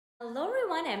Hello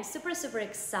everyone, I'm super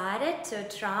excited to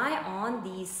try on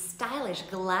these stylish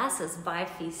glasses by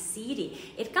FEISEDY.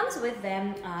 It comes with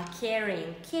them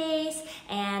carrying case,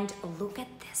 and look at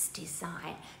this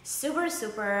design. Super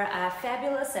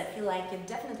fabulous. I feel like it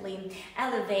definitely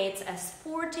elevates a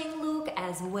sporting look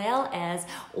as well as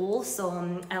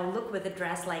also a look with a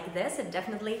dress like this. It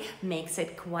definitely makes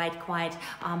it quite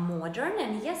modern,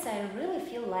 and yes, I really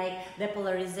feel like the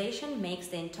polarization makes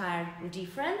the entire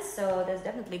difference, so that's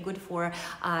definitely good for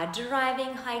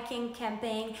driving, hiking,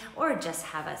 camping, or just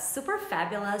have a super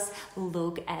fabulous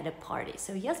look at a party.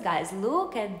 So yes guys,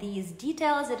 look at these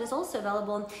details. It is also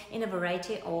available in a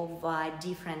variety of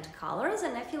different colors,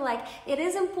 and I feel like it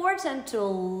is important to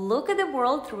look at the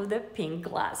world through the pink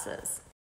glasses.